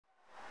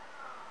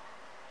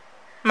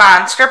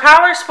Monster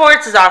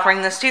Powersports is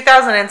offering this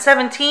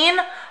 2017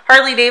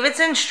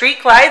 Harley-Davidson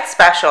Street Glide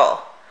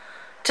Special.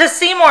 To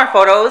see more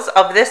photos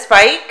of this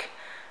bike,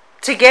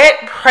 to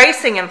get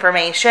pricing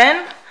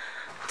information,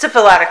 to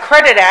fill out a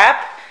credit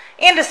app,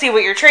 and to see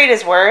what your trade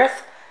is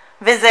worth,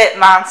 visit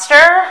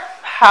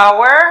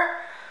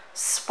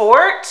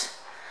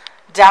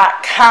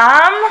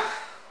monsterpowersport.com.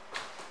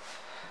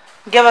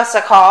 Give us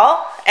a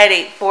call at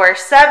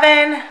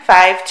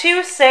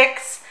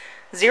 847-526-0500,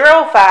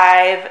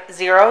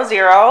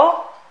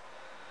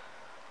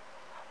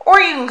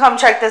 or you can come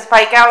check this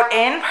bike out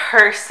in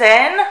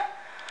person.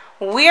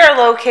 We are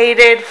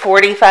located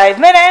 45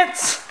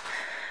 minutes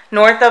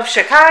north of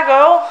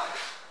Chicago,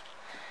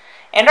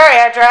 and our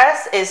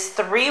address is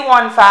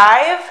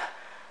 315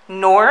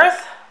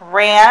 North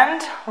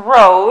Rand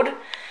Road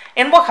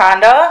in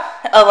Wauconda,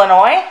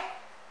 Illinois.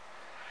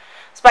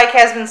 This bike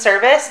has been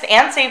serviced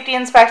and safety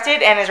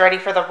inspected and is ready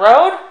for the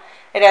road.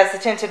 It has the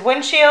tinted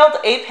windshield,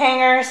 8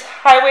 hangers,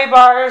 highway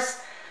bars,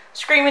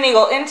 Screaming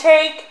Eagle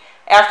intake,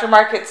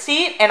 aftermarket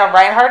seat, and a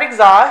Reinhardt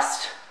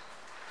exhaust.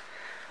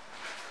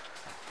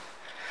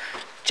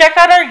 Check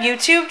out our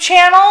YouTube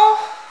channel,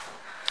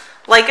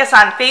 like us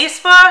on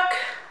Facebook,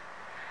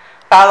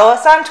 follow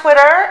us on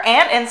Twitter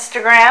and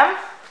Instagram.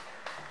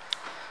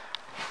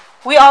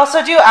 We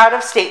also do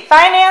out-of-state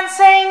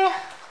financing,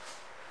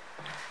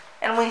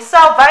 and we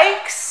sell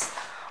bikes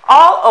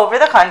all over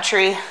the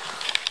country.